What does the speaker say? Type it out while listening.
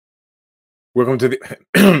Welcome to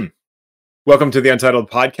the welcome to the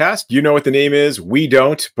Untitled Podcast. You know what the name is. We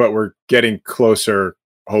don't, but we're getting closer.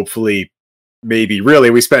 Hopefully, maybe. Really,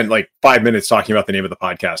 we spent like 5 minutes talking about the name of the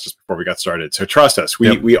podcast just before we got started. So trust us,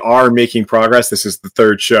 we are making progress. This is the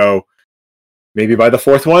third show. Maybe by the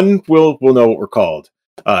fourth one, we'll know what we're called.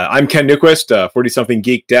 I'm Ken Newquist, 40-something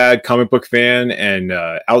geek dad, comic book fan, and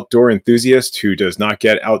outdoor enthusiast who does not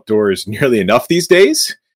get outdoors nearly enough these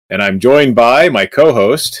days. And I'm joined by my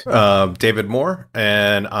co-host, David Moore,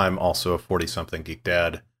 and I'm also a 40-something geek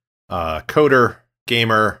dad, coder,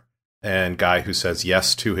 gamer, and guy who says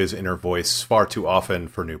yes to his inner voice far too often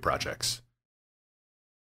for new projects.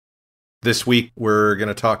 This week, we're going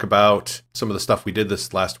to talk about some of the stuff we did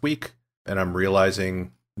this last week, and I'm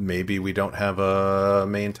realizing maybe we don't have a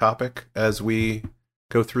main topic as we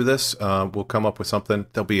go through this. We'll come up with something.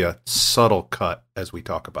 There'll be a subtle cut as we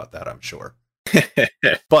talk about that, I'm sure.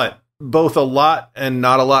 But both a lot and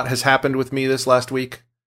not a lot has happened with me this last week.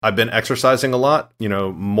 I've been exercising a lot,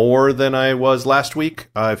 more than I was last week.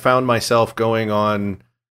 I found myself going on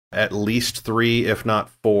at least 3, if not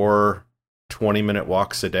 4, 20-minute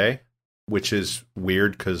walks a day, which is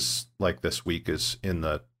weird because this week is in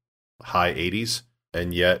the high 80s,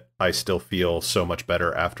 and yet I still feel so much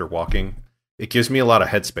better after walking. It gives me a lot of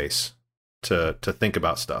headspace to think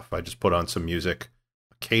about stuff. I just put on some music.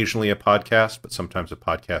 Occasionally a podcast, but sometimes a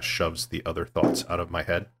podcast shoves the other thoughts out of my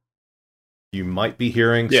head. You might be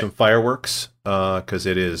hearing some fireworks because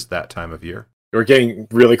it is that time of year. We're getting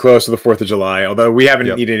really close to the 4th of July, although we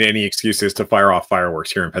haven't needed any excuses to fire off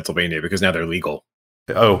fireworks here in Pennsylvania because now they're legal.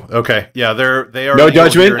 Oh, okay. Yeah, they are. No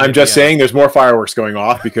judgment. I'm just saying there's more fireworks going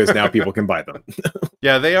off because now people can buy them.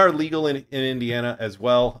 Yeah, they are legal in Indiana as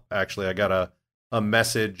well. Actually, I got a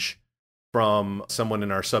message from someone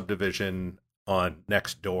in our subdivision on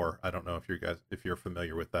Nextdoor. I don't know if you're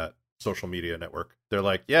familiar with that social media network. They're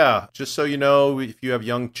like, yeah, just so you know, if you have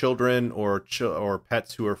young children or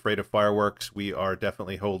pets who are afraid of fireworks, we are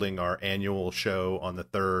definitely holding our annual show on the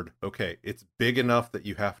 3rd. Okay, it's big enough that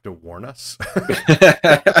you have to warn us. Well,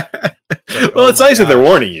 it's nice that they're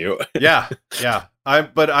warning you. Yeah.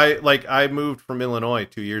 I moved from Illinois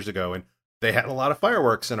 2 years ago, and they had a lot of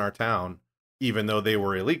fireworks in our town, even though they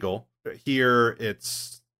were illegal. Here,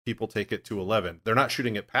 people take it to 11. They're not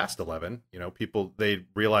shooting it past 11. They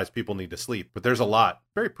realize people need to sleep, but there's a lot.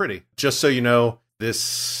 Very pretty. Just so you know,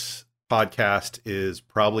 this podcast is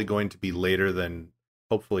probably going to be later than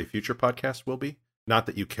hopefully future podcasts will be. Not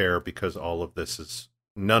that you care, because none of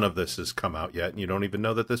this has come out yet, and you don't even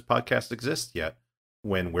know that this podcast exists yet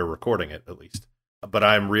when we're recording it, at least. But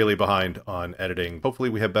I'm really behind on editing.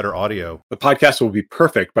 Hopefully we have better audio. The podcast will be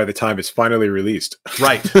perfect by the time it's finally released.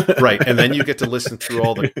 Right. And then you get to listen through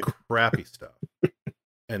all the crappy stuff.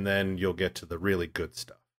 And then you'll get to the really good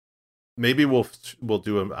stuff. Maybe we'll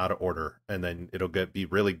do them out of order, and then it'll be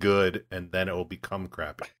really good, and then it will become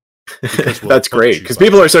crappy. That's great, because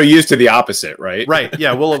people are so used to the opposite, right? Right,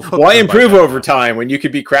 yeah. Why improve over time when you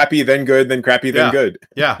could be crappy, then good, then crappy, then good?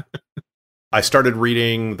 Yeah. I started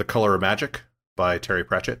reading The Color of Magic by Terry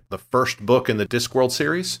Pratchett, the first book in the Discworld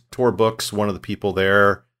series. Tor Books, one of the people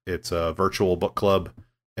there. It's a virtual book club,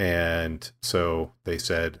 and so they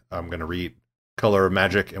said, I'm going to read Color of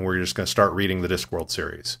Magic, and we're just going to start reading the Discworld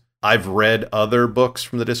series. I've read other books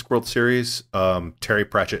from the Discworld series. Terry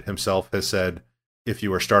Pratchett himself has said, if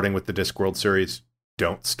you are starting with the Discworld series,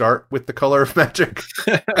 don't start with The Color of Magic,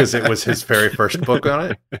 because it was his very first book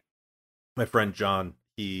on it. My friend John,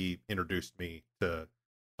 he introduced me to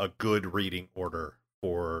a good reading order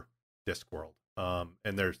for Discworld.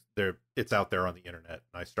 And it's out there on the internet.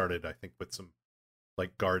 And I started, I think, with some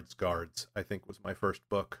Guards, I think was my first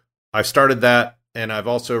book. I started that, and I've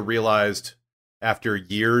also realized after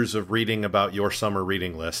years of reading about your summer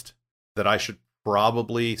reading list that I should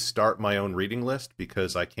probably start my own reading list,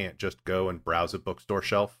 because I can't just go and browse a bookstore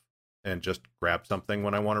shelf and just grab something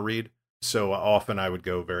when I want to read. So often I would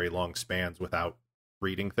go very long spans without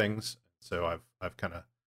reading things. So I've kind of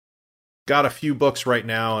got a few books right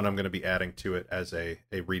now, and I'm going to be adding to it as a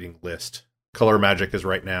reading list. Color Magic is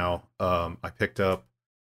right now. I picked up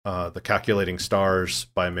The Calculating Stars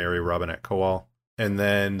by Mary Robinette Kowal. And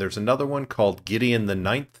then there's another one called Gideon the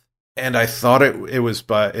Ninth. And I thought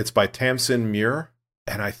it's by Tamsin Muir.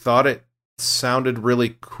 And I thought it sounded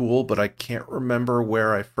really cool, but I can't remember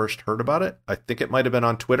where I first heard about it. I think it might have been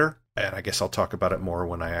on Twitter. And I guess I'll talk about it more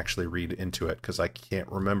when I actually read into it, because I can't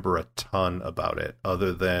remember a ton about it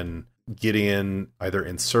other than Gideon either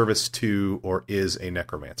in service to or is a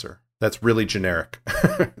necromancer. That's really generic.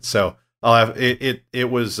 So I'll have it. It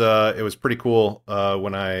was pretty cool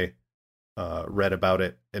when I read about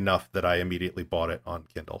it enough that I immediately bought it on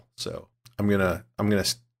Kindle. So I'm gonna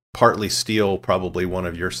partly steal probably one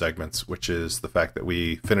of your segments, which is the fact that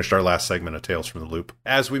we finished our last segment of Tales from the Loop.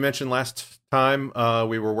 As we mentioned last time,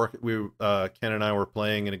 Ken and I were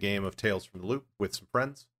playing in a game of Tales from the Loop with some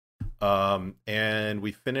friends, and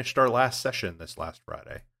we finished our last session this last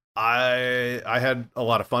Friday. I had a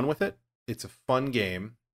lot of fun with it. It's a fun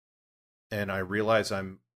game, and I realize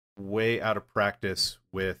I'm way out of practice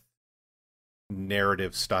with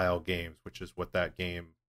narrative style games, which is what that game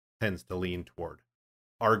tends to lean toward.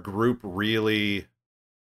 Our group really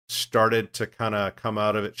started to kind of come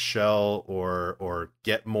out of its shell or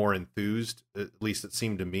get more enthused, at least it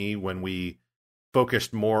seemed to me, when we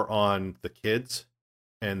focused more on the kids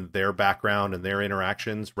and their background and their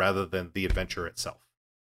interactions rather than the adventure itself.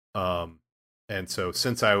 And so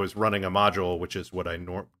since I was running a module, which is what I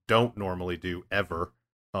don't normally do ever,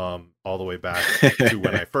 all the way back to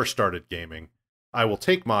when I first started gaming, I will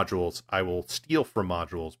take modules, I will steal from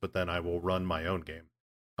modules, but then I will run my own game.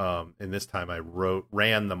 And this time I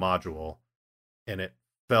ran the module, and it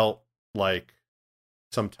felt like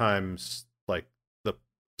sometimes like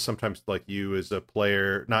you as a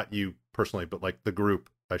player, not you personally, but like the group,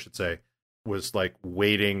 I should say, was like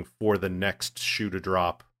waiting for the next shoe to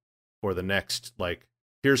drop, or the next, like,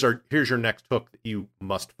 here's your next hook that you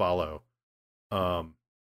must follow,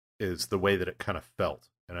 is the way that it kind of felt.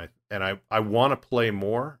 And I want to play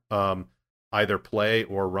more, either play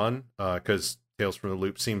or run, because Tales from the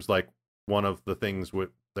Loop seems like one of the things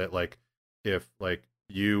that, like, if like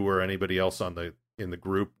you or anybody else in the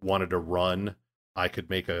group wanted to run, I could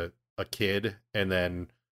make a kid, and then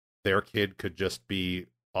their kid could just be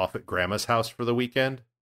off at grandma's house for the weekend,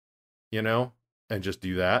 and just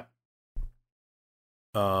do that.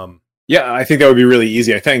 Yeah, I think that would be really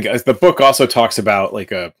easy. I think, as the book also talks about,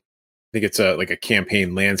 like I think it's a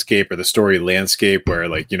campaign landscape, or the story landscape, where,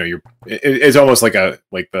 like, it's almost like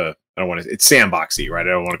it's sandboxy, right? I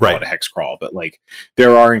don't want to call it a hex crawl, but like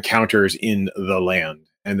there are encounters in the land,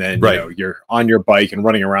 and then you're on your bike and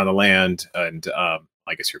running around the land, and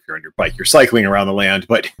I guess if you're on your bike, you're cycling around the land,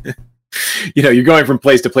 but you're going from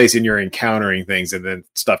place to place and you're encountering things, and then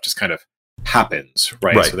stuff just kind of happens,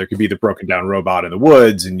 right? So there could be the broken down robot in the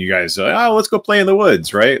woods, and you guys let's go play in the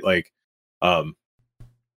woods, right? Like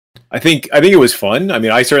I think it was fun. I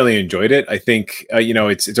mean, I certainly enjoyed it. I think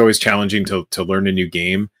it's always challenging to learn a new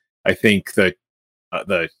game. I think that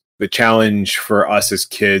the challenge for us as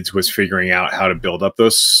kids was figuring out how to build up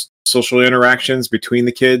those social interactions between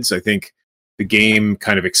the kids. I think the game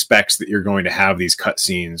kind of expects that you're going to have these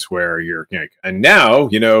cutscenes where you're and now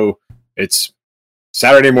it's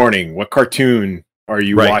Saturday morning. What cartoon are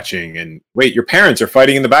you watching? And wait, your parents are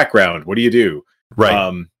fighting in the background. What do you do?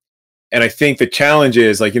 Right. And I think the challenge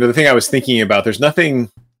is, like, the thing I was thinking about, there's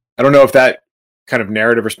nothing, I don't know if that kind of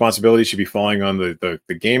narrative responsibility should be falling on the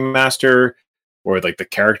game master, or like the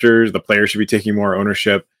characters, the player should be taking more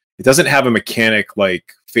ownership. It doesn't have a mechanic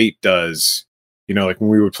like Fate does, like when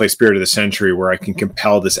we would play Spirit of the Century, where I can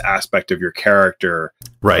compel this aspect of your character.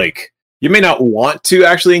 Right. Like, you may not want to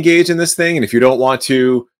actually engage in this thing, and if you don't want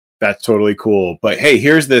to, that's totally cool. But hey,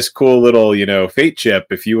 here's this cool little, Fate chip.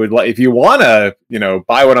 If you want to,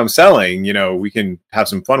 buy what I'm selling, we can have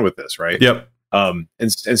some fun with this, right? Yep. And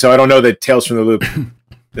so I don't know that Tales from the Loop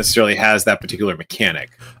necessarily has that particular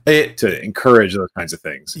mechanic to encourage those kinds of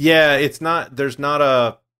things. Yeah, there's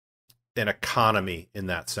not an economy in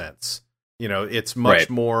that sense. It's much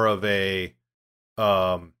more of a,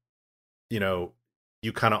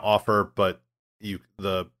 you kind of offer, but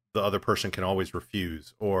the other person can always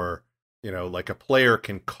refuse, or like a player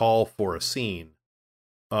can call for a scene,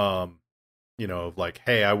 of like,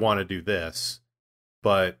 hey, I want to do this,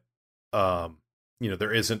 but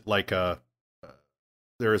there isn't like a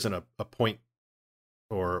point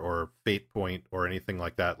or fate point or anything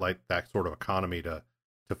like that sort of economy to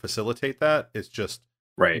facilitate that. It's just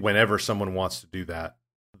whenever someone wants to do that,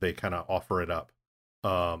 they kind of offer it up,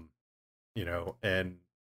 and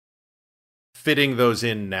fitting those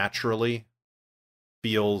in naturally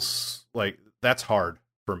feels like that's hard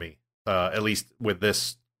for me, at least with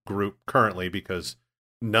this group currently, because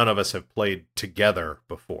none of us have played together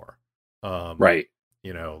before. Like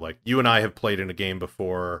you and I have played in a game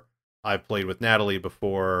before. I've played with Natalie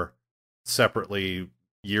before separately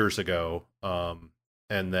years ago.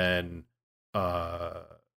 And then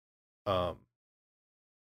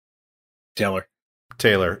Taylor.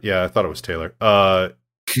 Yeah, I thought it was Taylor.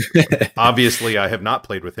 Obviously, I have not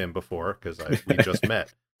played with him before because we just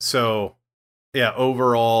met. So, yeah,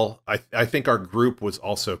 overall, I think our group was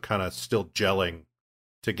also kind of still gelling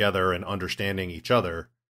together and understanding each other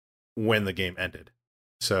when the game ended.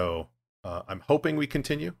 So, I'm hoping we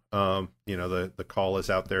continue. The call is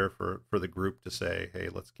out there for the group to say, hey,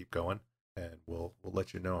 let's keep going, and we'll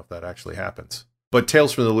let you know if that actually happens. But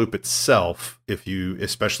Tales from the Loop itself,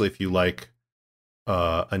 especially if you like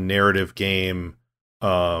a narrative game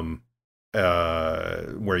where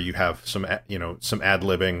you have some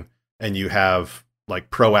ad-libbing, and you have like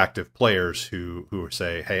proactive players who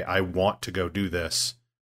say, hey, I want to go do this.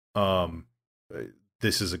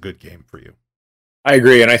 This is a good game for you. I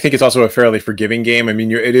agree, and I think it's also a fairly forgiving game. I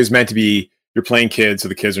mean, it is meant to be, you're playing kids, so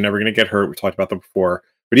the kids are never going to get hurt. We talked about that before.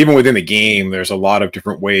 But even within the game, there's a lot of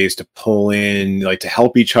different ways to pull in, like to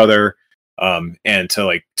help each other, and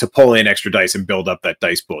to pull in extra dice and build up that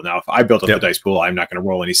dice pool. Now, if I built up the dice pool, I'm not going to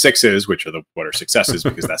roll any sixes, which are what are successes,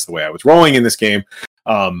 because that's the way I was rolling in this game.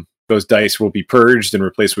 Those dice will be purged and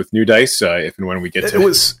replaced with new dice if and when we get to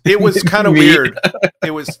it. It was kind of weird.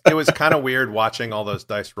 It was kind of weird watching all those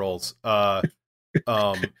dice rolls. The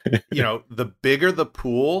bigger the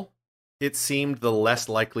pool, it seemed the less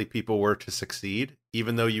likely people were to succeed,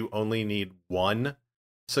 even though you only need one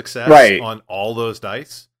success on all those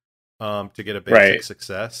dice to get a basic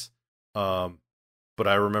success. But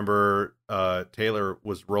I remember Taylor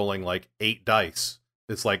was rolling like 8 dice.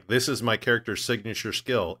 It's like, this is my character's signature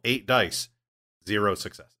skill: 8 dice, 0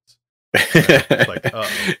 successes.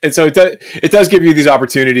 And so it does give you these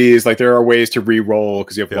opportunities. Like, there are ways to re-roll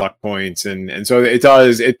because you have luck points, and so it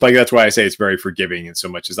does. It like, that's why I say it's very forgiving. In so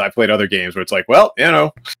much as I've played other games where it's like, well,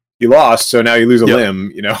 you lost, so now you lose a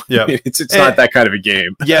limb. It's not that kind of a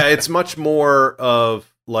game. Yeah, it's much more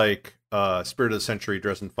of like Spirit of the Century,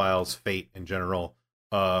 Dresden Files, Fate in general,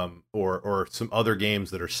 or some other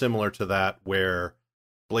games that are similar to that, where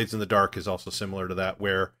Blades in the Dark is also similar to that,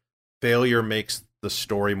 where failure makes the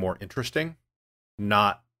story more interesting,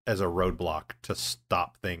 not as a roadblock to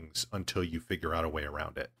stop things until you figure out a way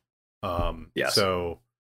around it. So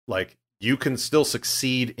like, you can still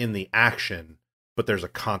succeed in the action, but there's a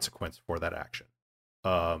consequence for that action.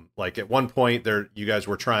 Like at one point you guys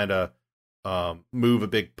were trying to move a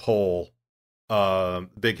big pole,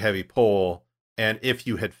 big heavy pole, and if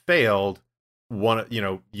you had failed,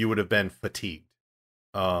 you would have been fatigued.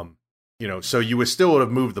 So you would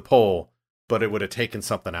have moved the pole, but it would have taken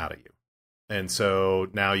something out of you. And so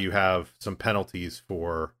now you have some penalties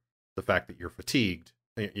for the fact that you're fatigued,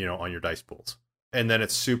 on your dice pools. And then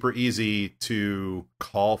it's super easy to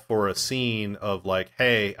call for a scene of like,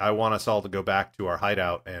 hey, I want us all to go back to our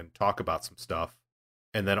hideout and talk about some stuff.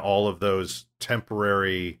 And then all of those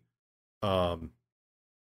temporary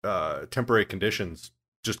conditions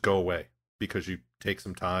just go away because you take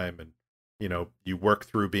some time and, you work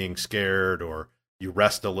through being scared, or you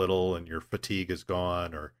rest a little and your fatigue is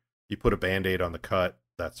gone, or you put a Band-Aid on the cut,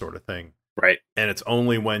 that sort of thing. Right. And it's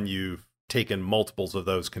only when you've taken multiples of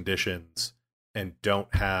those conditions and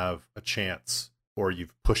don't have a chance, or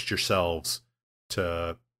you've pushed yourselves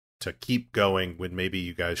to keep going when maybe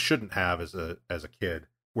you guys shouldn't have as a kid,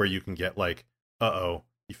 where you can get like, you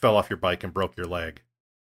fell off your bike and broke your leg.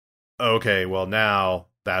 Okay, well now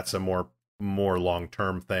that's a more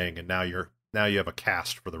long-term thing, and now you have a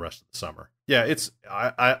cast for the rest of the summer. Yeah,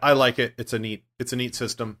 I like it. It's a neat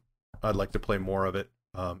system. I'd like to play more of it.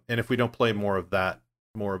 And if we don't play more of that,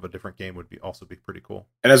 more of a different game would also be pretty cool.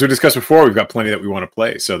 And as we discussed before, we've got plenty that we want to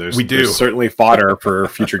play. So there's certainly fodder for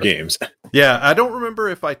future games. Yeah, I don't remember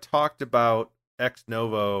if I talked about Ex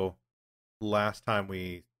Novo last time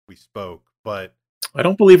we spoke, but I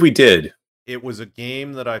don't believe we did. It was a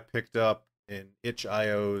game that I picked up in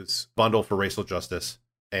itch.io's bundle for Racial Justice,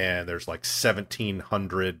 and there's like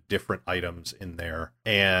 1,700 different items in there.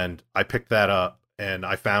 And I picked that up, and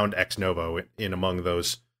I found Ex Novo in among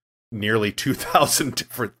those nearly 2,000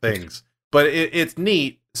 different things. But it's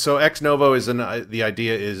neat. So Ex Novo is the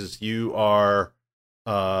idea is you are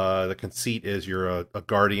the conceit is you're a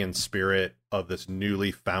guardian spirit of this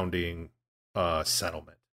newly founding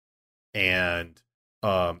settlement, and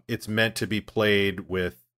it's meant to be played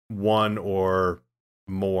with one or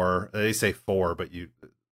more. They say 4, but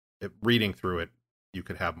reading through it, you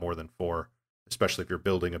could have more than 4, especially if you're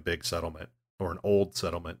building a big settlement or an old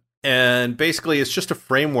settlement. And basically, it's just a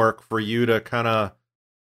framework for you to kind of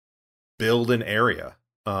build an area,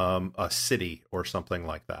 a city or something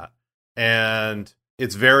like that. And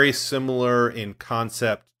it's very similar in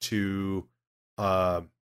concept to the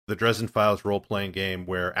Dresden Files role-playing game,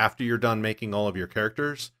 where after you're done making all of your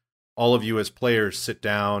characters, all of you as players sit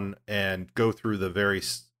down and go through the very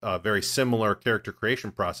similar character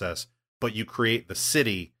creation process, but you create the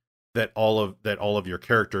city that all of your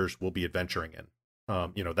characters will be adventuring in.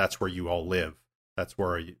 That's where you all live. That's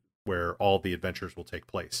where all the adventures will take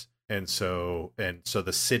place. And so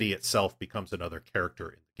the city itself becomes another character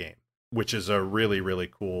in the game. which is a really, really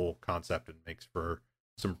cool concept and makes for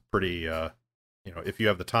some pretty, if you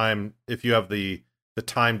have the time, if you have the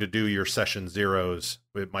time to do your session zeros,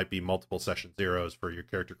 it might be multiple session zeros for your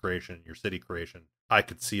character creation, your city creation. I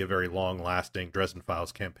could see a very long lasting Dresden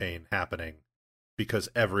Files campaign happening because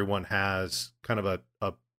everyone has kind of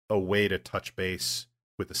a way to touch base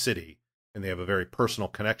with the city, and they have a very personal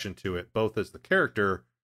connection to it, both as the character,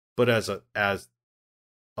 but as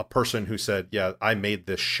a person who said, yeah, I made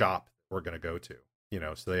this shop we're going to go to,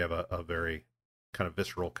 so they have a very kind of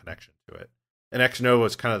visceral connection to it. And Ex Novo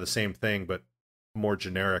is kind of the same thing, but more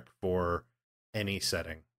generic for any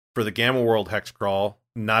setting. For the Gamma World Hex Crawl,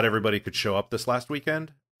 not everybody could show up this last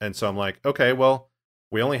weekend. And so I'm like, okay, well,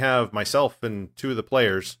 we only have myself and 2 of the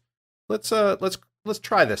players. Let's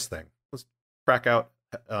try this thing. Let's crack out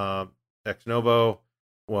Ex Novo.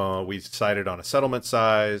 Well, we decided on a settlement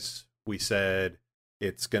size. We said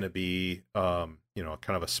it's going to be,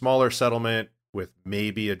 kind of a smaller settlement with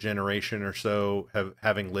maybe a generation or so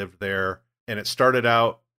having lived there. And it started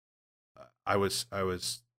out, I was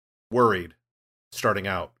worried starting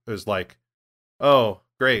out. It was like, oh,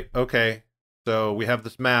 great. Okay. So we have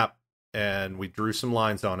this map and we drew some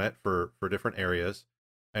lines on it for different areas.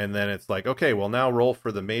 And then it's like, okay, well, now roll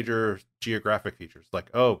for the major geographic features. Like,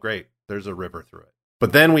 oh, great. There's a river through it.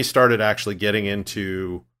 But then we started actually getting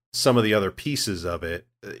into some of the other pieces of it.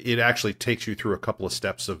 It actually takes you through a couple of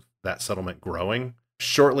steps of that settlement growing.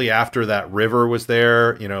 Shortly after that river was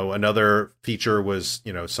there, another feature was,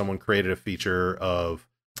 someone created a feature of,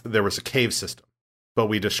 there was a cave system, but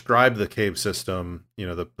we described the cave system,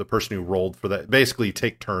 the person who rolled for that, basically you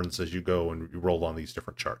take turns as you go and you roll on these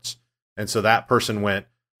different charts. And so that person went,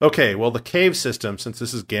 okay, well, the cave system, since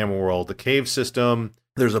this is Gamma World, the cave system,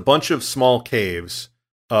 there's a bunch of small caves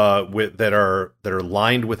that are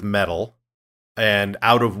lined with metal. And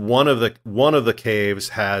out of one of the caves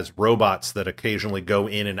has robots that occasionally go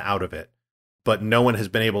in and out of it, but no one has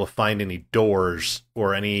been able to find any doors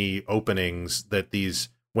or any openings that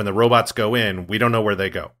when the robots go in, we don't know where they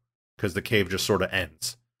go because the cave just sort of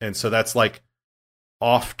ends. And so that's like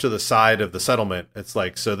off to the side of the settlement. It's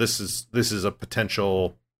like, so this is a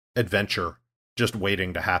potential adventure just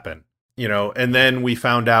waiting to happen, and then we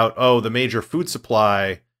found out, oh, the major food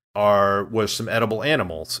supply was some edible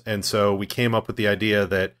animals. And so we came up with the idea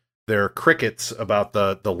that there are crickets about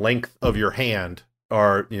the length of your hand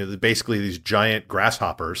are, basically these giant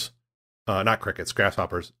grasshoppers, not crickets,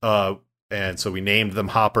 grasshoppers. And so we named them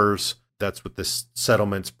hoppers. That's what this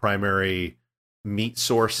settlement's primary meat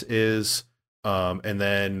source is. And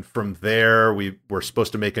then from there, we were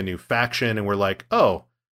supposed to make a new faction, and we're like, oh,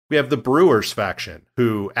 we have the Brewers faction,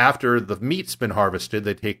 who after the meat's been harvested,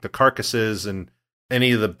 they take the carcasses and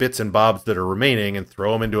any of the bits and bobs that are remaining and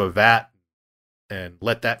throw them into a vat and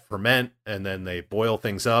let that ferment. And then they boil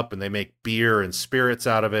things up and they make beer and spirits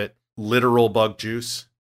out of it. Literal bug juice.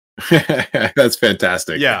 That's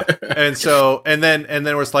fantastic. Yeah. And so, and then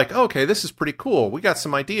it was like, okay, this is pretty cool. We got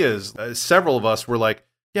some ideas. Several of us were like,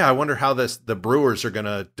 yeah, I wonder how the brewers are going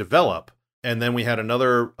to develop. And then we had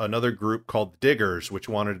another group called the Diggers, which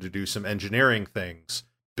wanted to do some engineering things,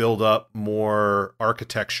 build up more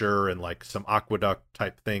architecture and like some aqueduct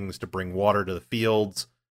type things to bring water to the fields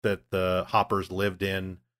that the hoppers lived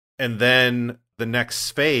in. And then the next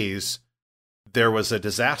phase, there was a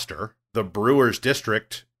disaster. The Brewers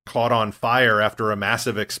district caught on fire after a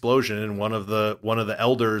massive explosion, and one of the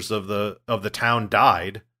elders of the town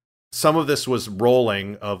died. Some of this was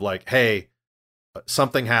rolling of like, hey,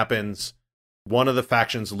 something happens, one of the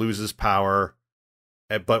factions loses power,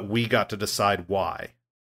 but we got to decide why.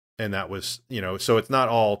 And that was, so it's not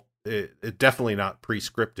all, it definitely not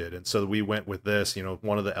pre-scripted. And so we went with this,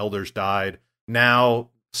 one of the elders died.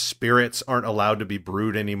 Now spirits aren't allowed to be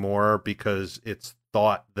brewed anymore because it's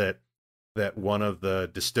thought that one of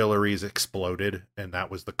the distilleries exploded and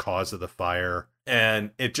that was the cause of the fire.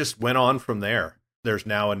 And it just went on from there. There's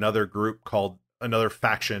now another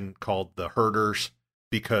faction called the Herders,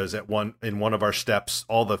 because in one of our steps,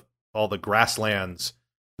 all the grasslands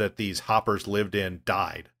that these hoppers lived in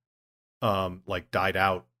died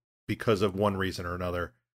out because of one reason or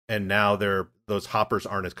another. And now those hoppers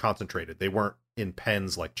aren't as concentrated. They weren't in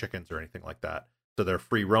pens like chickens or anything like that. So they're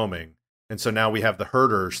free roaming. And so now we have the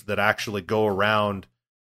Herders that actually go around,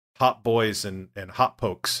 hop boys and hop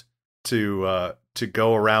pokes to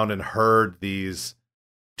go around and herd these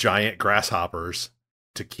giant grasshoppers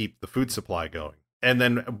to keep the food supply going. And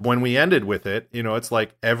then when we ended with it, it's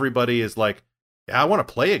like everybody is like, yeah, I want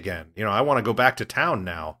to play again. I want to go back to town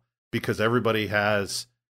now, because everybody has,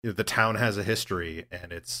 the town has a history,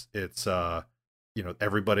 and it's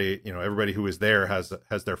everybody who is there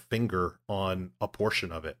has their finger on a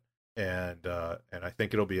portion of it. and I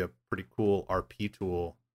think it'll be a pretty cool RP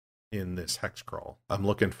tool in this hex crawl. I'm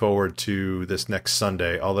looking forward to this next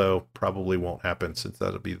Sunday, although probably won't happen since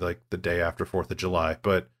that'll be like the day after 4th of July,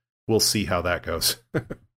 but we'll see how that goes.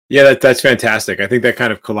 Yeah, that's fantastic. I think that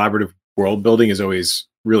kind of collaborative world building is always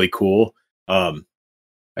really cool.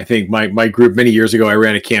 I think my group many years ago, I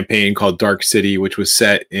ran a campaign called Dark City, which was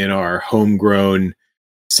set in our homegrown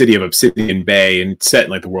city of Obsidian Bay and set in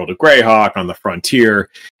like the world of Greyhawk on the frontier.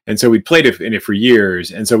 And so we played in it for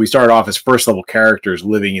years. And so we started off as first level characters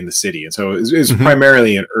living in the city. And so it was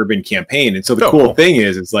primarily an urban campaign. And so the cool thing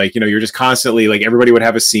is like, you're just constantly like, everybody would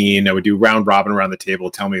have a scene. I would do round robin around the table,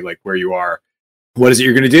 tell me like where you are, what is it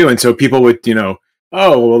you're going to do? And so people would,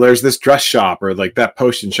 oh, well, there's this dress shop or like that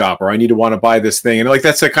potion shop, or I need to want to buy this thing. And like,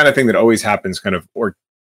 that's the kind of thing that always happens kind of, or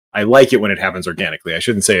I like it when it happens organically. I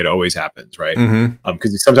shouldn't say it always happens, right?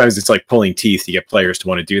 Because sometimes it's like pulling teeth to get players to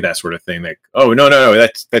want to do that sort of thing. Like, oh, no,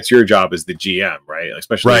 that's your job as the GM, right?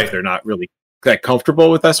 Especially if they're not really that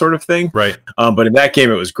comfortable with that sort of thing. Right. But in that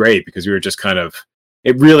game, it was great because we were just kind of,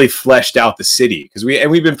 it really fleshed out the city because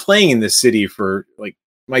we've been playing in this city for like,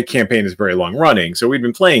 my campaign is very long running. So we've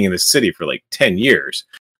been playing in this city for like 10 years.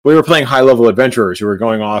 We were playing high level adventurers who were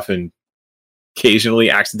going off and occasionally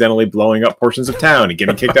accidentally blowing up portions of town and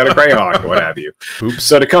getting kicked out of Greyhawk or what have you. Oops.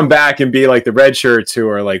 So to come back and be like the red shirts who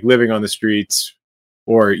are like living on the streets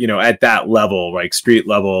or, at that level, like street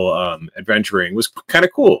level adventuring was kind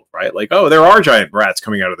of cool, right? Like, oh, there are giant rats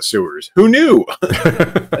coming out of the sewers. Who knew?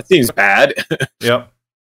 That seems bad. Yep.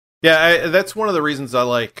 Yeah, that's one of the reasons I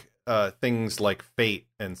like things like Fate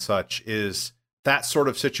and such is that sort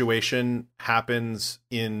of situation happens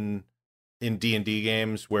in D&D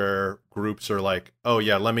games where groups are like, oh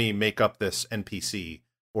yeah, let me make up this NPC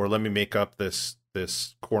or let me make up this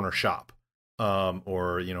corner shop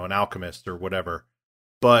or an alchemist or whatever.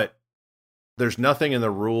 But there's nothing in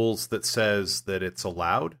the rules that says that it's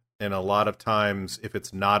allowed. And a lot of times if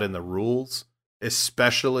it's not in the rules,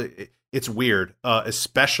 especially it's weird,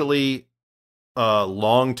 especially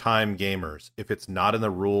long-time gamers, if it's not in the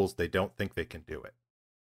rules, they don't think they can do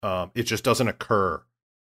it. It just doesn't occur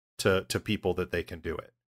to people that they can do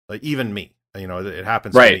it. Like even me, it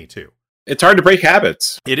happens to me too. It's hard to break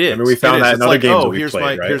habits. It is. I mean, we found that in other games. Oh,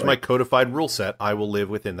 here's my codified rule set. I will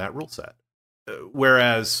live within that rule set.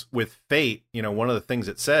 Whereas with Fate, one of the things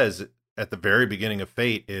it says at the very beginning of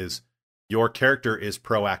Fate is your character is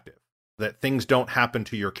proactive. That things don't happen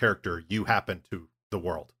to your character, you happen to the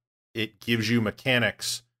world. It gives you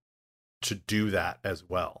mechanics to do that as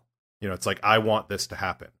well. It's like, I want this to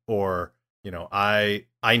happen. Or,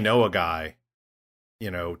 I know a guy,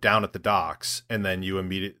 down at the docks, and then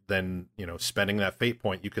spending that fate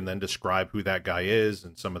point, you can then describe who that guy is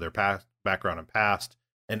and some of their past background and past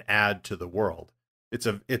and add to the world. It's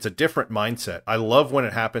a different mindset. I love when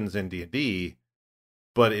it happens in D&D,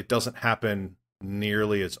 but it doesn't happen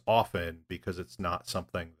nearly as often because it's not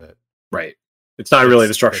something that... Right. It's not really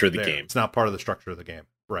the structure of the game. It's not part of the structure of the game.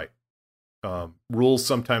 Right. Rules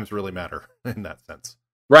sometimes really matter in that sense.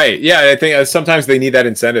 Right. Yeah. I think sometimes they need that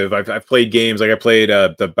incentive. I've played games like I played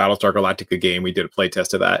the Battlestar Galactica game. We did a play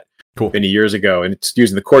test of that many years ago, and it's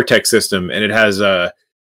using the Cortex system, and it has it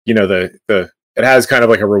has kind of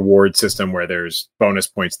like a reward system where there's bonus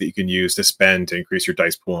points that you can use to spend to increase your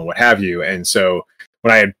dice pool and what have you. And so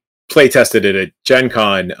when I had play tested it at Gen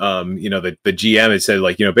Con, the GM had said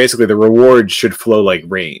like, basically the rewards should flow like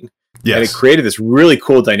rain. Yes. And it created this really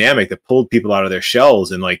cool dynamic that pulled people out of their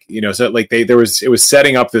shells. And like, so like it was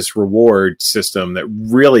setting up this reward system that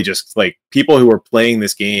really just like people who were playing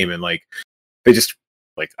this game and like, they just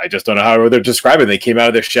like, I just don't know how they're describing it. They came out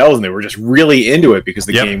of their shells and they were just really into it because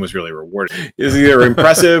the game was really rewarding. It was either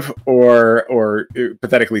impressive or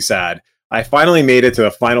pathetically sad. I finally made it to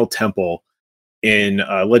the final temple in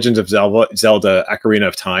Legends of Zelda Ocarina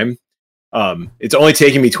of Time. It's only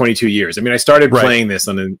taken me 22 years. I mean, I started playing this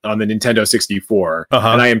on the Nintendo 64,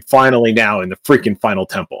 and I am finally now in the freaking final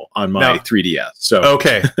temple on my 3DS. So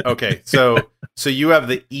okay. So you have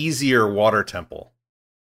the easier water temple.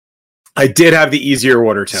 I did have the easier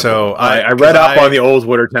water temple. So I read up on the old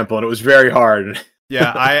water temple, and it was very hard.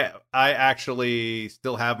 Yeah, I actually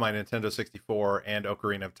still have my Nintendo 64 and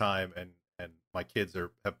Ocarina of Time, and my kids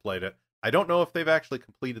have played it. I don't know if they've actually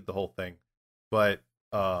completed the whole thing, but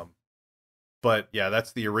yeah,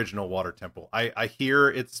 that's the original water temple. I hear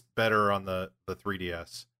it's better on the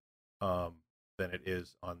 3DS than it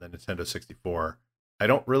is on the Nintendo 64. I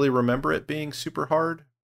don't really remember it being super hard.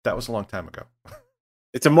 That was a long time ago.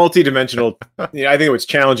 It's a multi-dimensional. I think what's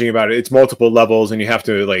challenging about it, it's multiple levels, and you have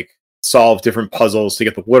to like solve different puzzles to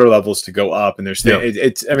get the water levels to go up, and there's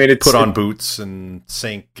it's put on boots and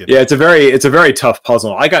sink. And... Yeah, it's a very tough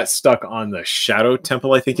puzzle. I got stuck on the Shadow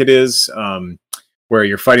Temple, I think it is, where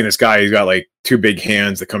you're fighting this guy who's got like two big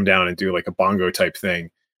hands that come down and do like a bongo type thing.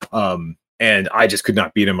 And I just could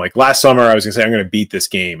not beat him. Like last summer, I was gonna say I'm gonna beat this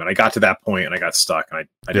game, and I got to that point and I got stuck, and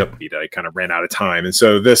I didn't beat it. I kind of ran out of time, and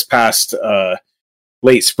so this past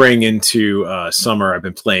late spring into summer, I've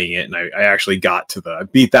been playing it, and I actually I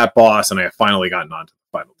beat that boss, and I have finally gotten onto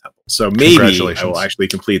the final temple. So maybe I will actually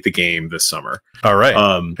complete the game this summer. All right,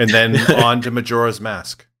 and then on to Majora's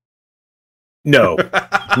Mask. No,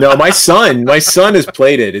 my son has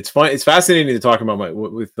played it. It's fun. It's fascinating to talk about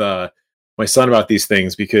with my son about these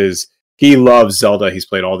things because he loves Zelda. He's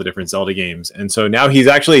played all the different Zelda games. And so now he's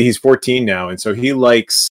 14 now. And so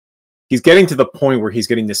he's getting to the point where he's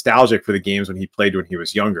getting nostalgic for the games when he played when he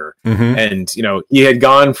was younger. Mm-hmm. And, he had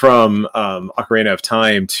gone from Ocarina of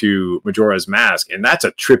Time to Majora's Mask. And that's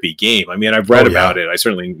a trippy game. I mean, I've read about it. I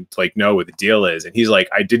certainly know what the deal is. And he's like,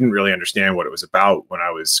 I didn't really understand what it was about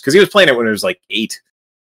because he was playing it when he was like 8.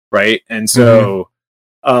 Right. And so,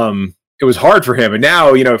 it was hard for him. And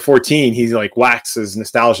now, at 14, he's like waxes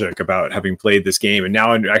nostalgic about having played this game. And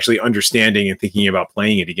now I'm actually understanding and thinking about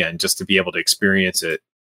playing it again, just to be able to experience it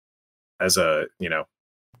as a,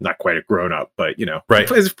 not quite a grown up, but,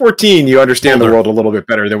 right. As 14, you understand the world a little bit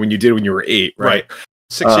better than when you did when you were 8. Right.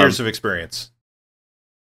 6 years of experience.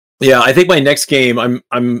 Yeah. I think my next game,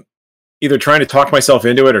 I'm either trying to talk myself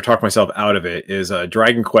into it or talk myself out of it, is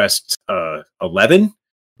Dragon Quest 11.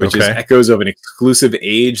 Which is Echoes of an Exclusive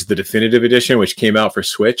Age, the definitive edition, which came out for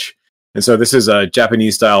Switch. And so this is a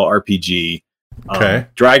Japanese-style RPG.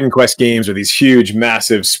 Dragon Quest games are these huge,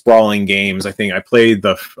 massive, sprawling games. I think I played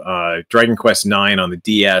the Dragon Quest 9 on the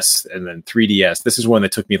DS and then 3DS. This is one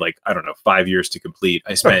that took me 5 years to complete.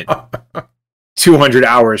 I spent 200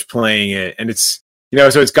 hours playing it. And it's,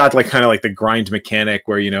 so it's got kind of the grind mechanic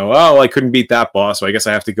where, I couldn't beat that boss, so I guess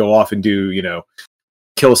I have to go off and do,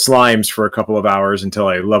 kill slimes for a couple of hours until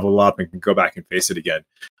I level up and can go back and face it again.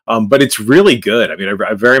 But it's really good. I mean,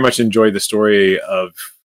 I very much enjoyed the story of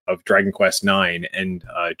Dragon Quest 9, and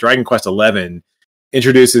Dragon Quest 11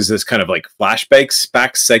 introduces this kind of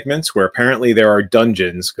flashback segments where apparently there are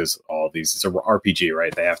dungeons, because all of these, it's an RPG,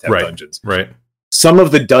 right? They have to have dungeons. Right. Some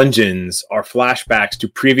of the dungeons are flashbacks to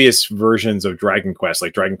previous versions of Dragon Quest,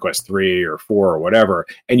 like Dragon Quest 3 or 4 or whatever,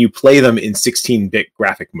 and you play them in 16-bit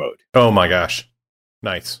graphic mode. Oh my gosh.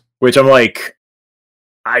 Nice. Which I'm like,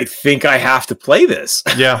 I think I have to play this.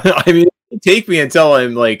 Yeah. I mean, it'll take me until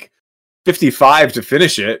I'm 55 to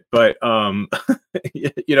finish it, but so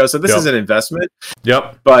this is an investment.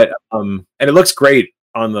 Yep. But and it looks great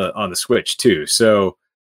on the Switch too. So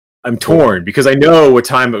I'm torn because I know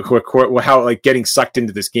how getting sucked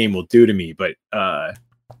into this game will do to me, but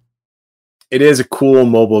it is a cool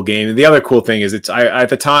mobile game. And the other cool thing is at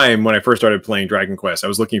the time when I first started playing Dragon Quest, I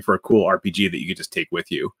was looking for a cool RPG that you could just take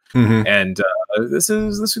with you. Mm-hmm. And this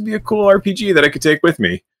would be a cool RPG that I could take with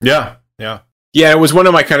me. Yeah. Yeah. Yeah. It was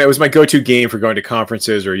it was my go-to game for going to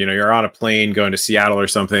conferences, or, you're on a plane going to Seattle or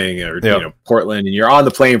something, or, Portland, and you're on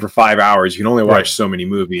the plane for 5 hours. You can only watch so many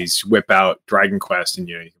movies. Whip out Dragon Quest and,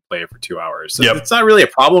 you can play it for 2 hours. So it's not really a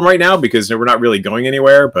problem right now because we're not really going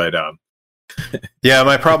anywhere, but, yeah,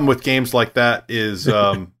 my problem with games like that is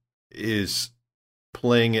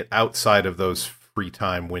playing it outside of those free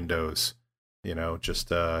time windows.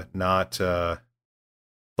 Just not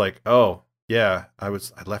oh yeah, I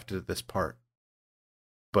left it at this part.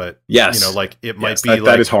 But yes, it might be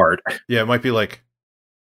that is hard. Yeah, it might be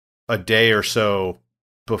a day or so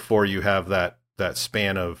before you have that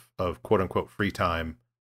span of quote unquote free time,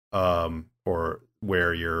 or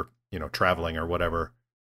where you're traveling or whatever.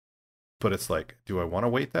 But it's do I want to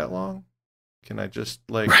wait that long? Can I just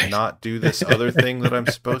not do this other thing that I'm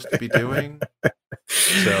supposed to be doing?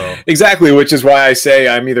 So exactly, which is why I say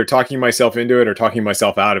I'm either talking myself into it or talking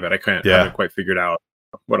myself out of it. I haven't quite figured out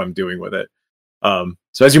what I'm doing with it.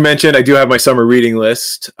 So as you mentioned, I do have my summer reading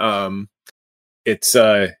list. It's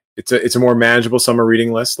a more manageable summer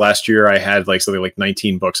reading list. Last year I had something like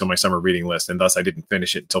 19 books on my summer reading list, and thus I didn't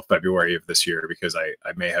finish it until February of this year because I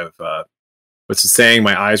may have what's the saying?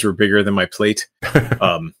 My eyes were bigger than my plate.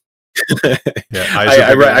 I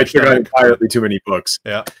took on entirely too many books.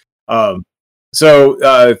 Yeah. So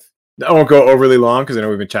I won't go overly long because I know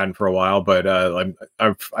we've been chatting for a while, but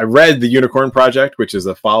I read The Unicorn Project, which is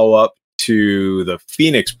a follow-up to The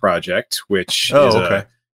Phoenix Project, which is a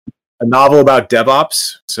novel about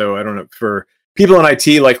DevOps. So I don't know, for people in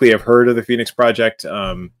IT likely have heard of The Phoenix Project.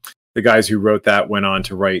 The guys who wrote that went on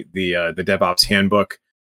to write the DevOps Handbook.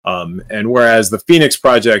 And whereas the Phoenix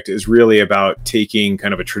project is really about taking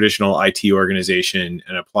kind of a traditional IT organization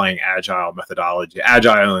and applying agile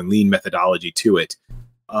and lean methodology to it.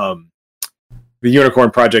 The Unicorn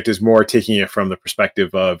project is more taking it from the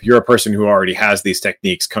perspective of you're a person who already has these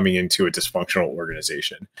techniques coming into a dysfunctional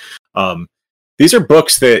organization. These are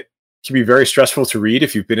books that can be very stressful to read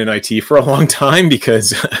if you've been in IT for a long time,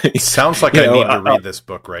 because it sounds like I need to read this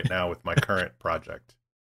book right now with my current project.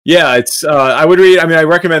 Yeah, it's I would read. I mean, I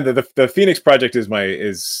recommend that the Phoenix project is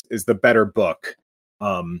the better book,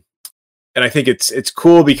 and I think it's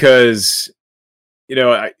cool because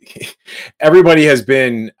everybody has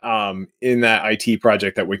been in that IT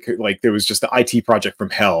project that we could, like, there was just the IT project from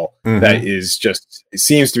hell that is just, it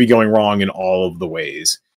seems to be going wrong in all of the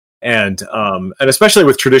ways. And especially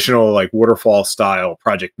with traditional like waterfall style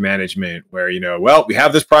project management where, well, we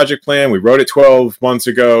have this project plan, we wrote it 12 months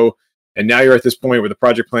ago, and now you're at this point where the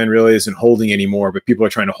project plan really isn't holding anymore, but people are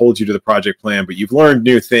trying to hold you to the project plan, but you've learned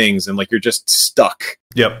new things and like you're just stuck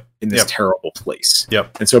in this terrible place.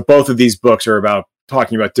 And so both of these books are about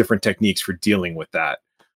talking about different techniques for dealing with that.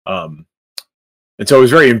 And so it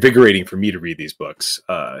was very invigorating for me to read these books.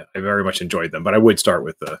 I very much enjoyed them, but I would start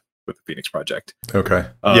with the Phoenix project. Okay.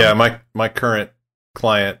 My current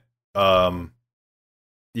client,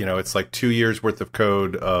 it's like 2 years worth of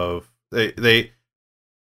code of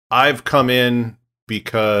I've come in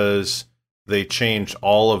because they changed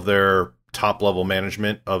all of their top level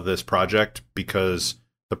management of this project because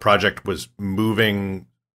the project was moving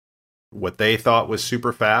what they thought was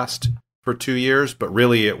super fast for 2 years, but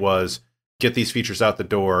really it was get these features out the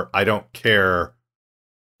door. I don't care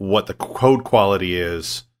what the code quality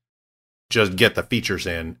is, just get the features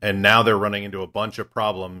in. And now they're running into a bunch of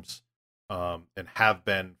problems and have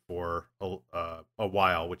been for a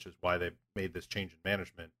while, which is why they made this change in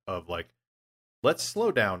management of like, let's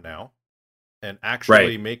slow down now and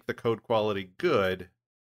actually make the code quality good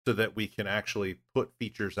so that we can actually put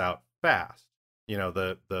features out fast.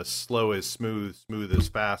 The slow is smooth, smooth is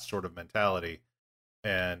fast sort of mentality.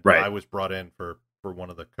 And I was brought in for one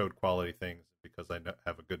of the code quality things because I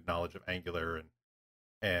have a good knowledge of Angular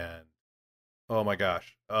and oh my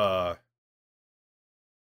gosh,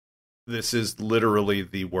 this is literally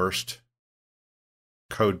the worst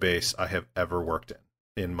code base I have ever worked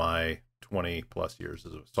in my 20 plus years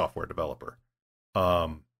as a software developer.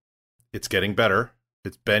 It's getting better.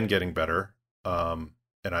 It's been getting better.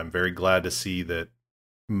 And I'm very glad to see that,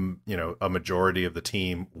 a majority of the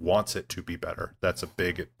team wants it to be better. That's a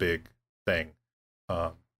big, big thing.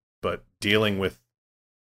 But dealing with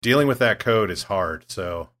that code is hard.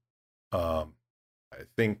 So, I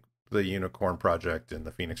think the Unicorn project and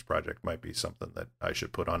the Phoenix project might be something that I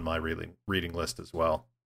should put on my reading list as well.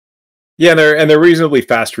 Yeah, they're reasonably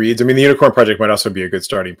fast reads. I mean, the Unicorn project might also be a good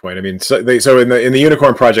starting point. I mean, so in the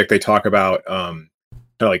Unicorn project they talk about kind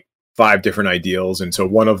of like 5 different ideals, and so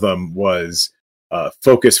one of them was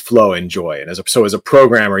focus, flow, and joy. And as a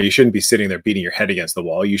programmer, you shouldn't be sitting there beating your head against the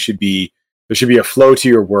wall. There should be a flow to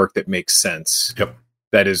your work that makes sense.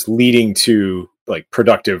 That is leading to like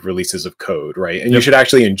productive releases of code, right? And you should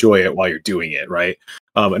actually enjoy it while you're doing it, right?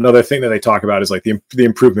 Another thing that they talk about is like the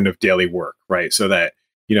improvement of daily work, right? So that,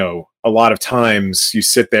 a lot of times you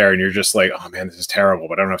sit there and you're just like, oh man, this is terrible,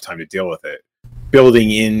 but I don't have time to deal with it.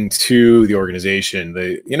 Building into the organization,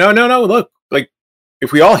 no, look, like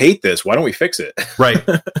if we all hate this, why don't we fix it? Right.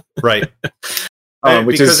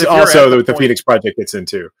 Which is also what the Phoenix project gets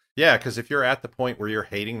into. Yeah, because if you're at the point where you're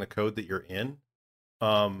hating the code that you're in,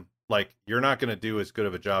 like you're not going to do as good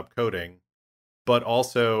of a job coding, but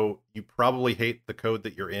also you probably hate the code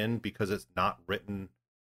that you're in because it's not written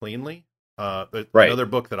cleanly. Another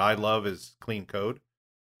book that I love is Clean Code.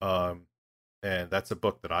 And that's a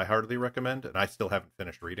book that I heartily recommend, and I still haven't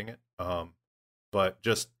finished reading it. But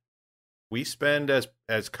just we spend as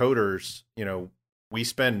coders, we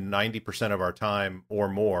spend 90% of our time or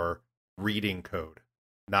more reading code,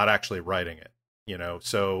 not actually writing it.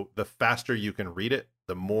 So the faster you can read it,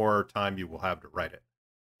 the more time you will have to write it.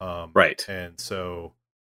 And so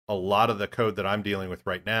a lot of the code that I'm dealing with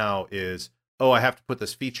right now is, I have to put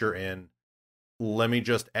this feature in. Let me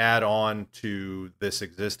just add on to this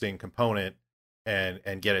existing component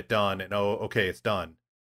and get it done. And okay, it's done.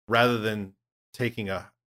 Rather than taking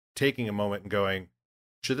a moment and going,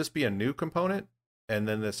 should this be a new component? And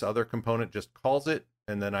then this other component just calls it,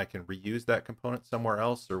 and then I can reuse that component somewhere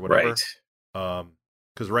else or whatever.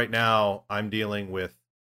 Because right now I'm dealing with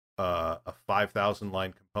a 5,000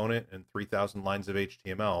 line component and 3,000 lines of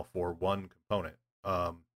HTML for one component.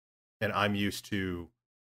 And I'm used to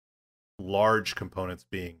large components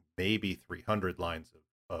being maybe 300 lines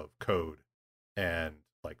of code. And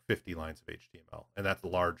like 50 lines of HTML, and that's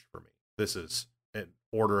large for me. This is an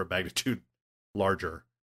order of magnitude larger.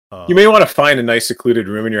 You may want to find a nice secluded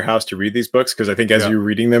room in your house to read these books, because I think as you're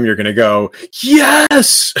reading them, you're going to go,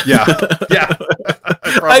 yes! Yeah, yeah,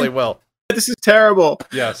 I probably will. This is terrible.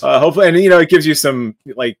 Yes. Hopefully, and it gives you some,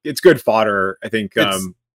 like, it's good fodder. I think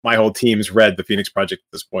my whole team's read the Phoenix Project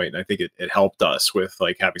at this point, and I think it helped us with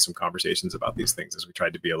like having some conversations about these things as we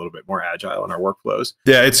tried to be a little bit more agile in our workflows.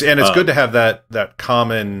 Yeah, it's good to have that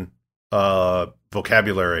common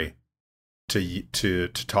vocabulary to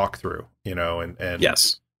talk through, and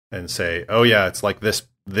yes, and say, oh yeah, it's like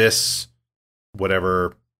this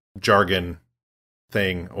whatever jargon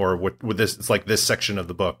thing, or with this, it's like this section of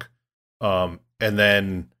the book, and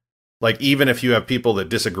then, like, even if you have people that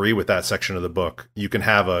disagree with that section of the book, you can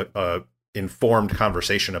have a informed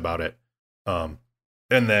conversation about it. And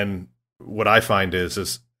then what I find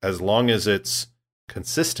is as long as it's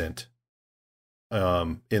consistent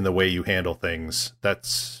in the way you handle things,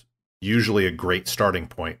 that's usually a great starting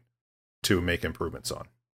point to make improvements on.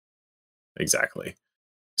 Exactly.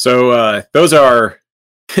 So those are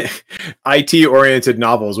IT-oriented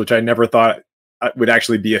novels, which I never thought would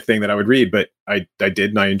actually be a thing that I would read, but I did,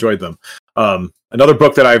 and I enjoyed them. Another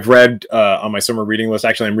book that I've read on my summer reading list,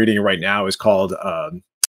 actually I'm reading it right now, is called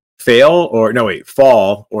Fall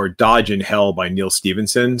or Dodge in Hell by Neil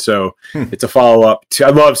Stephenson. So it's a follow-up to, I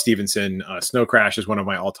love Stephenson. Snow Crash is one of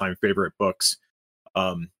my all-time favorite books,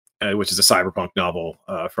 which is a cyberpunk novel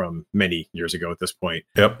from many years ago at this point.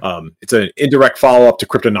 Yep. It's an indirect follow-up to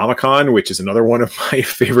Cryptonomicon, which is another one of my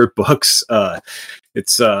favorite books.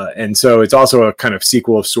 And so it's also a kind of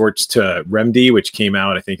sequel of sorts to Remedy, which came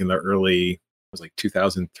out, I think, in the early, it was like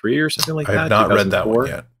 2003 or something like that. I have not read that one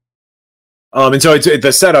yet. And so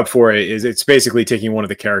the setup for it is it's basically taking one of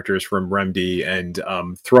the characters from Remedy and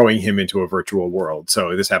throwing him into a virtual world.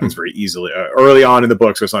 So this happens very easily early on in the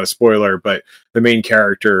book, so it's not a spoiler, but the main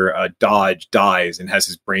character, Dodge, dies and has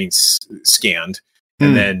his brain scanned.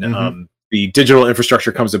 And then the digital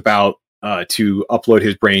infrastructure comes about to upload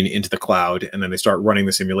his brain into the cloud, and then they start running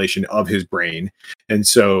the simulation of his brain. And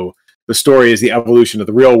so the story is the evolution of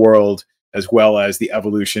the real world as well as the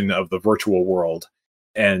evolution of the virtual world.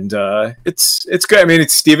 And it's good. I mean,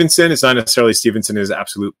 it's Stevenson. It's not necessarily Stevenson at his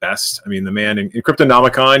absolute best. I mean, the man in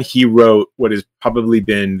Cryptonomicon, he wrote what has probably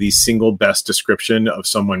been the single best description of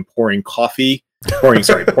someone pouring cream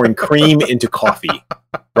into coffee,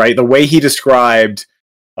 right? The way he described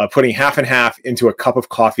putting half and half into a cup of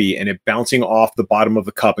coffee and it bouncing off the bottom of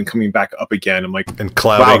the cup and coming back up again. I'm like, and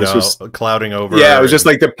clouding over. Yeah, it was just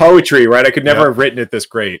like the poetry, right? I could never have written it this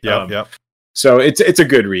great. Yep. So it's a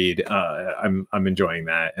good read. I'm enjoying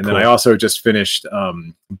that. And then I also just finished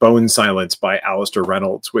Bone Silence by Alistair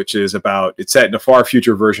Reynolds, which is it's set in a far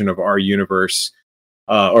future version of our universe,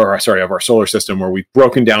 of our solar system, where we've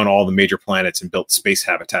broken down all the major planets and built space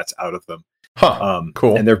habitats out of them.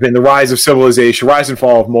 Cool. And there have been the rise and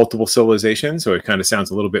fall of multiple civilizations. So it kind of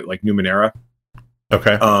sounds a little bit like Numenera.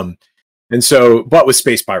 Okay. And so, but with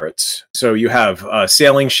space pirates. So you have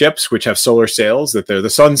sailing ships, which have solar sails, the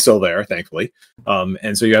sun's still there, thankfully.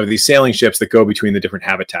 And so you have these sailing ships that go between the different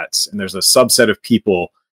habitats. And there's a subset of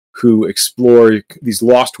people who explore these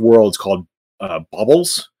lost worlds called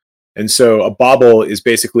baubles. And so a bauble is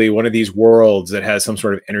basically one of these worlds that has some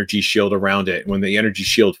sort of energy shield around it. And when the energy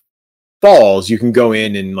shield falls, you can go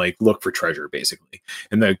in and like look for treasure, basically.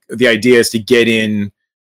 And the idea is to get in,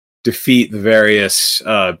 defeat the various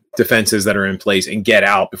defenses that are in place, and get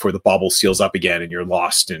out before the bauble seals up again, and you're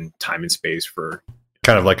lost in time and space for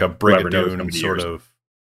kind of like a Brigadoon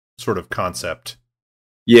sort of concept.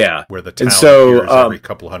 Yeah, where the town appears every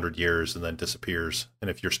couple hundred years and then disappears,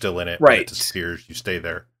 and if you're still in it, when it disappears, you stay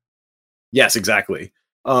there. Yes, exactly.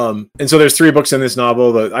 And so there's 3 books in this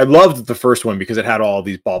novel. I loved the first one because it had all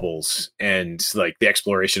these baubles and like the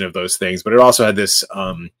exploration of those things, but it also had this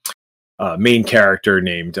main character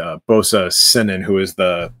named Bosa Senin, who is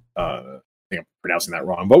I think I'm pronouncing that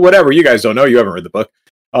wrong, but whatever. You guys don't know. You haven't read the book.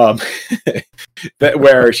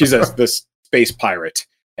 Where she's this space pirate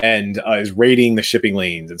and is raiding the shipping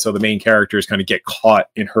lanes, and so the main characters kind of get caught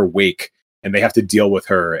in her wake, and they have to deal with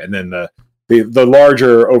her. And then the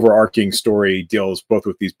larger overarching story deals both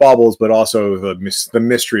with these baubles, but also the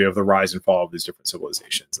mystery of the rise and fall of these different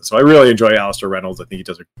civilizations. And so I really enjoy Alistair Reynolds. I think he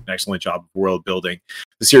does an excellent job of world building.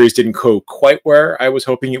 The series didn't go quite where I was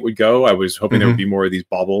hoping it would go. I was hoping there would be more of these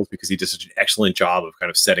baubles because he does such an excellent job of kind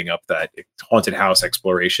of setting up that haunted house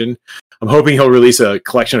exploration. I'm hoping he'll release a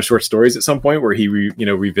collection of short stories at some point where he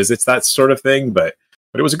revisits that sort of thing. But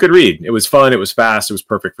it was a good read. It was fun. It was fast. It was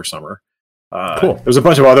perfect for summer. Cool. There's a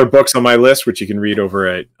bunch of other books on my list, which you can read over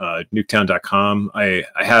at nuketown.com. I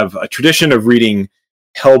have a tradition of reading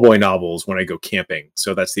Hellboy novels when I go camping.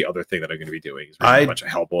 So that's the other thing that I'm going to be doing, is reading a bunch of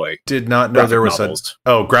Hellboy. Did not know there was novels.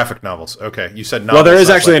 Graphic novels. Okay, you said novels. Well, there is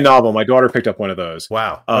actually a novel. My daughter picked up one of those.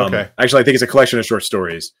 Wow. Okay. Actually, I think it's a collection of short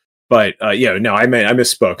stories. But I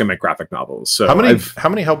misspoke. I meant graphic novels. So how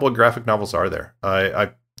many Hellboy graphic novels are there?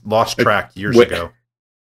 I lost track years ago.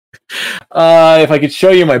 If I could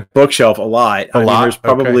show you my bookshelf, a lot. There's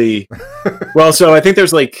probably well, so I think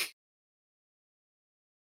there's like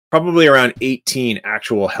probably around 18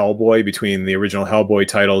 actual Hellboy between the original Hellboy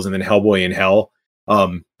titles and then Hellboy in Hell.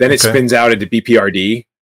 Then it spins out into BPRD.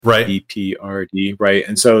 Right. BPRD, right.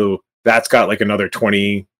 And so that's got like another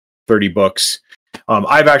 20, 30 books.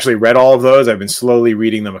 I've actually read all of those. I've been slowly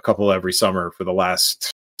reading them a couple every summer for the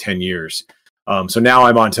last 10 years. So now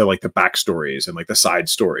I'm on to like the backstories and like the side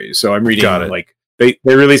stories. So I'm reading like they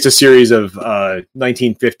released a series of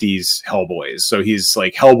 1950s Hellboys. So he's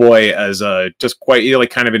like Hellboy as just quite like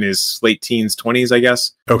kind of in his late teens, 20s, I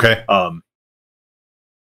guess. Okay.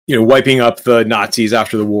 Wiping up the Nazis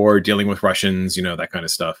after the war, dealing with Russians, that kind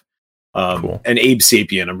of stuff. Cool. And Abe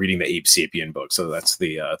Sapien. I'm reading the Abe Sapien book. So that's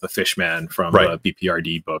the Fishman from the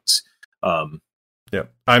BPRD books. Yeah,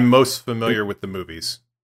 I'm most familiar with the movies.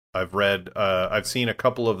 I've seen a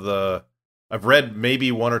couple of I've read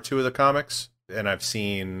maybe one or two of the comics, and I've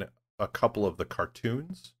seen a couple of the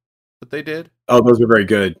cartoons that they did. Oh, those are very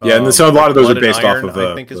good. Yeah, and so a lot of those are based off of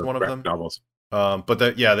I think is one of them novels. But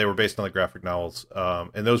they were based on the graphic novels,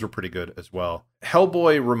 and those were pretty good as well.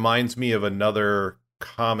 Hellboy reminds me of another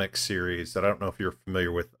comic series that I don't know if you're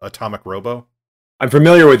familiar with, Atomic Robo. I'm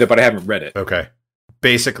familiar with it, but I haven't read it. Okay.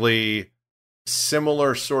 Basically,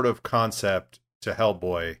 similar sort of concept to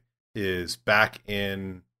Hellboy is back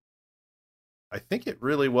in, I think it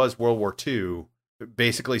really was World War II.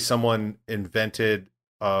 Basically, someone invented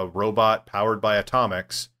a robot powered by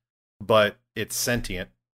atomics, but it's sentient.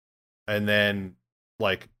 And then,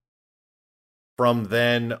 like, from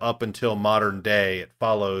then up until modern day, it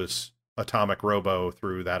follows Atomic Robo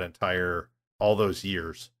through all those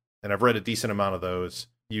years. And I've read a decent amount of those.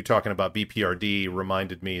 You talking about BPRD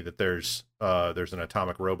reminded me that there's an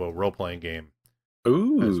Atomic Robo role-playing game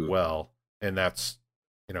as well. And that's,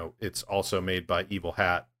 it's also made by Evil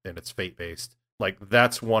Hat, and it's fate-based. Like,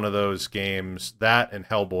 that's one of those games, that and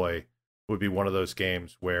Hellboy would be one of those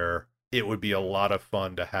games where it would be a lot of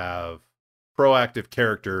fun to have proactive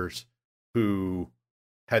characters who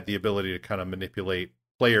had the ability to kind of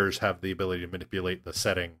players have the ability to manipulate the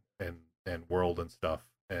setting and world and stuff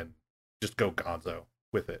and just go gonzo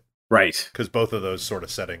with it. Right. Because both of those sort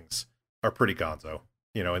of settings are pretty gonzo,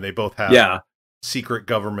 and they both have secret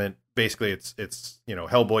government. Basically, it's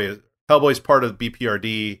Hellboy is part of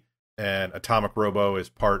BPRD, and Atomic Robo is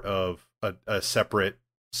part of a separate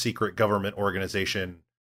secret government organization,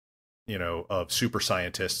 of super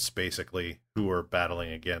scientists, basically, who are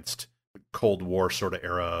battling against Cold War sort of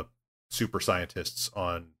era super scientists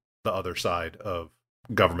on the other side of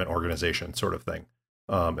government organization sort of thing.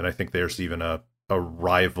 And I think there's even a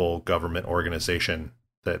rival government organization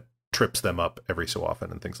that trips them up every so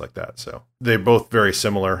often and things like that. So they're both very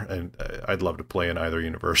similar, and I'd love to play in either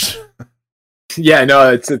universe. Yeah,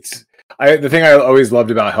 no, the thing I always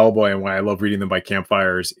loved about Hellboy and why I love reading them by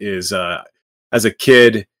campfires is as a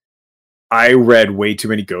kid, I read way too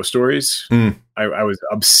many ghost stories. I was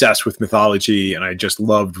obsessed with mythology, and I just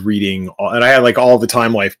loved reading and I had like all the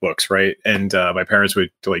Time Life books, right? And my parents would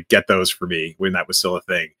like get those for me when that was still a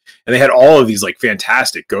thing. And they had all of these like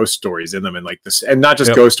fantastic ghost stories in them, and like this, and not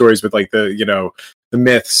just ghost stories, but like the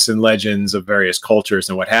myths and legends of various cultures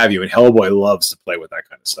and what have you. And Hellboy loves to play with that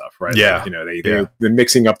kind of stuff, right? Yeah. Like, they're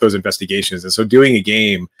mixing up those investigations. And so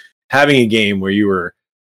having a game where you were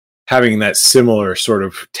having that similar sort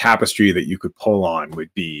of tapestry that you could pull on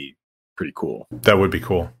would be pretty cool. That would be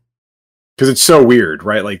cool, because it's so weird,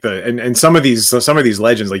 right? Like and some of these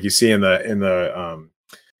legends, like you see in the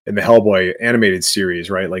Hellboy animated series,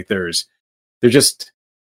 right? Like they're just,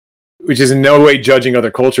 which is in no way judging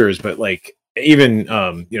other cultures, but like even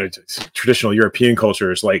traditional European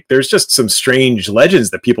cultures, like there's just some strange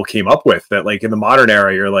legends that people came up with that, like in the modern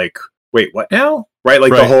era, you're like, wait, what now? Right?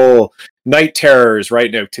 Like the whole night terrors,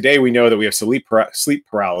 right? Now, today we know that we have sleep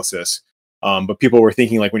paralysis. But people were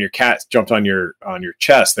thinking like when your cat jumped on your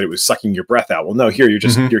chest that it was sucking your breath out. Well, no, here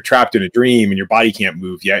you're trapped in a dream and your body can't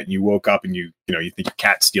move yet, and you woke up and you think your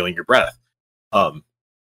cat's stealing your breath.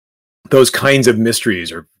 Those kinds of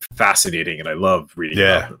mysteries are fascinating, and I love reading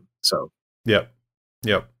about them. So, yep.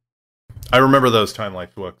 I remember those Time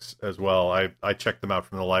Life books as well. I checked them out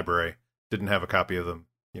from the library. Didn't have a copy of them,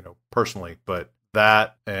 personally, but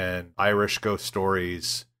that and Irish Ghost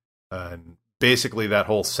Stories and basically that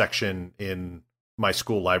whole section in my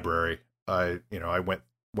school library I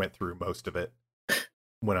went through most of it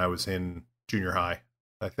when I was in junior high.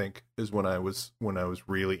 I think is when I was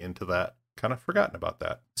really into that. Kind of forgotten about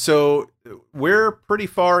that. So we're pretty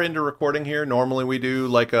far into recording here. Normally we do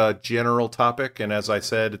like a general topic, and as I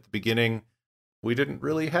said at the beginning, we didn't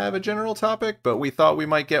really have a general topic, but we thought we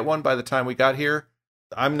might get one by the time we got here.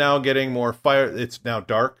 I'm now getting more fire. It's now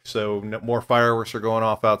dark, so more fireworks are going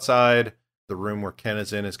off outside. The room where Ken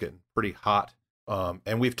is in is getting pretty hot,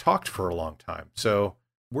 and we've talked for a long time. So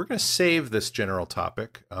we're going to save this general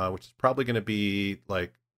topic, which is probably going to be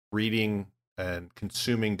like reading and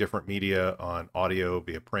consuming different media on audio,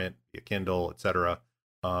 via print, via Kindle, etc.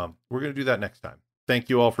 We're going to do that next time. Thank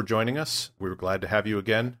you all for joining us. We were glad to have you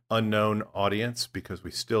again. Unknown audience, because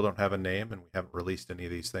we still don't have a name and we haven't released any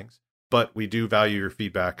of these things. But we do value your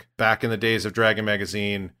feedback. Back in the days of Dragon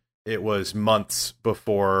Magazine, it was months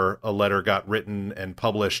before a letter got written and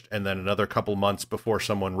published, and then another couple months before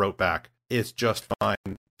someone wrote back. It's just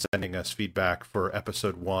fine sending us feedback for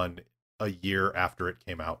episode 1 a year after it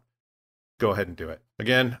came out. Go ahead and do it.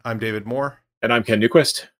 Again, I'm David Moore. And I'm Ken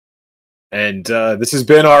Newquist. And this has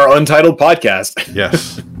been our Untitled Podcast.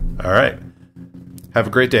 Yes. All right. Have a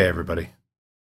great day, everybody.